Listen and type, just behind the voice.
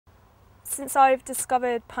Since I've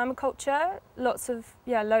discovered permaculture, loads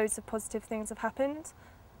of positive things have happened.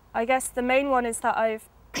 I guess the main one is that I've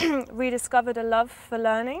rediscovered a love for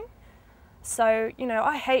learning. So,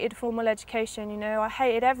 I hated formal education, I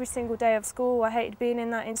hated every single day of school, I hated being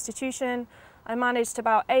in that institution. I managed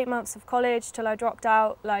about 8 months of college till I dropped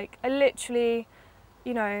out. Like, I literally,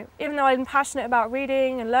 even though I'm passionate about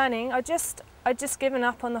reading and learning, I'd just given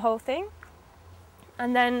up on the whole thing.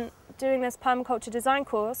 And then doing this permaculture design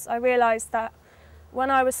course, I realised that when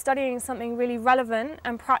I was studying something really relevant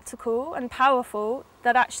and practical and powerful,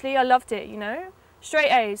 that actually I loved it, Straight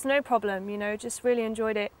A's, no problem, just really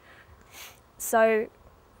enjoyed it. So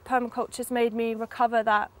permaculture's made me recover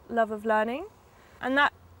that love of learning. And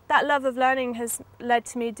that love of learning has led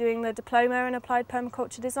to me doing the diploma in applied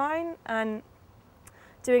permaculture design and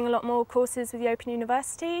doing a lot more courses with the Open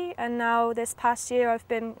University. And now this past year I've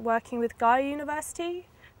been working with Gaia University,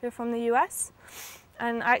 who are from the US,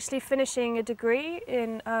 and actually finishing a degree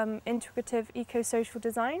in integrative eco-social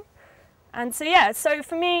design. And so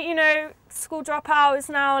for me, school dropout is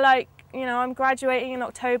now like, I'm graduating in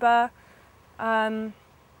October. And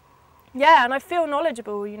I feel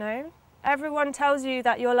knowledgeable, Everyone tells you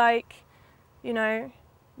that you're like, you're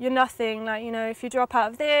nothing. Like, if you drop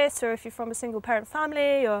out of this, or if you're from a single parent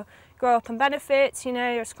family, or grow up on benefits, you're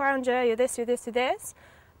a scrounger, you're this, you're this, you're this.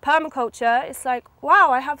 Permaculture, it's like, wow,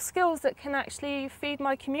 I have skills that can actually feed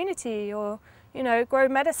my community, or, grow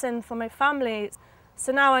medicine for my family.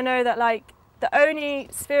 So now I know that, like, the only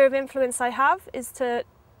sphere of influence I have is to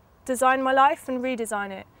design my life and redesign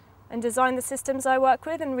it, and design the systems I work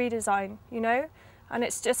with and redesign, And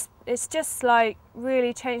it's just like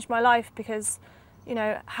really changed my life, because,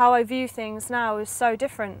 how I view things now is so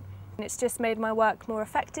different. And it's just made my work more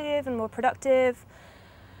effective and more productive.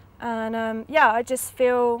 And I just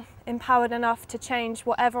feel empowered enough to change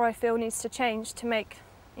whatever I feel needs to change to make,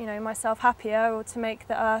 myself happier, or to make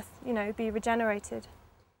the earth, be regenerated.